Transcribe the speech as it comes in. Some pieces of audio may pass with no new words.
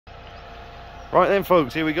Right then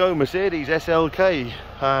folks, here we go, Mercedes SLK,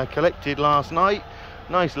 collected last night.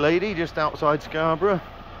 Nice lady, just outside Scarborough.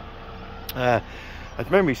 As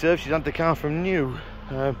memory serves, she's had the car from new.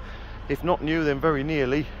 If not new, then very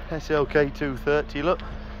nearly. SLK 230, look,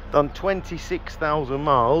 done 26,000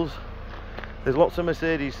 miles. There's lots of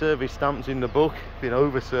Mercedes service stamps in the book, been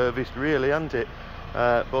over-serviced really, hasn't it?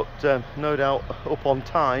 But no doubt up on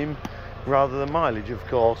time rather than mileage, of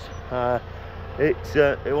course. It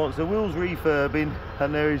wants the wheels refurbing,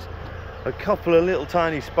 and there is a couple of little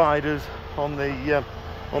tiny spiders on the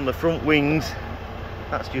front wings.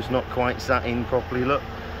 That's just not quite sat in properly, look.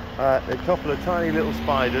 A couple of tiny little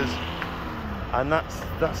spiders, and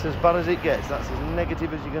that's as bad as it gets. That's as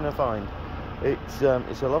negative as you're going to find. It's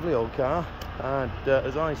a lovely old car, and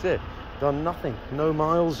as I said, done nothing, no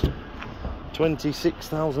miles,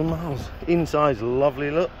 26,000 miles. Inside's lovely,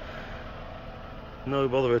 look, no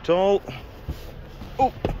bother at all.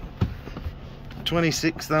 Oh,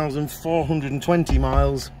 26,420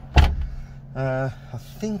 miles. I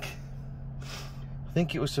think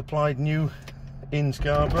it was supplied new in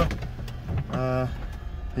Scarborough.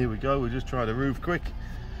 Here we go, we'll just try the roof quick.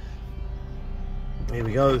 Here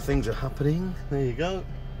we go, things are happening. There you go.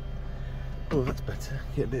 Oh, that's better.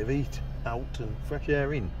 Get a bit of heat out and fresh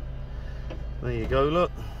air in. There you go,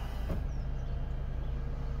 look.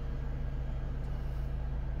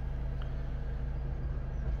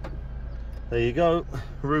 There you go.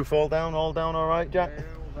 Roof all down all right, Jack?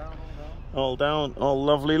 Yeah, all down, all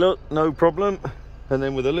lovely, look, no problem. And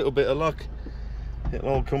then with a little bit of luck, it'll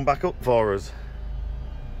all come back up for us.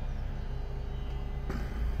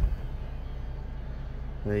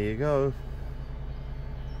 There you go.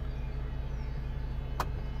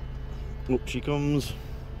 Up she comes.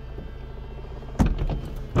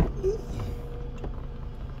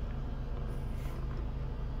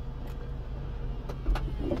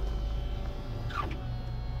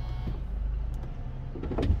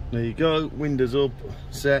 There you go, windows up,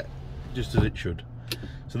 set, just as it should.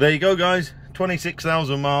 So there you go guys,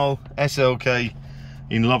 26,000 mile SLK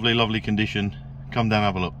in lovely, lovely condition. Come down,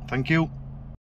 have a look. Thank you.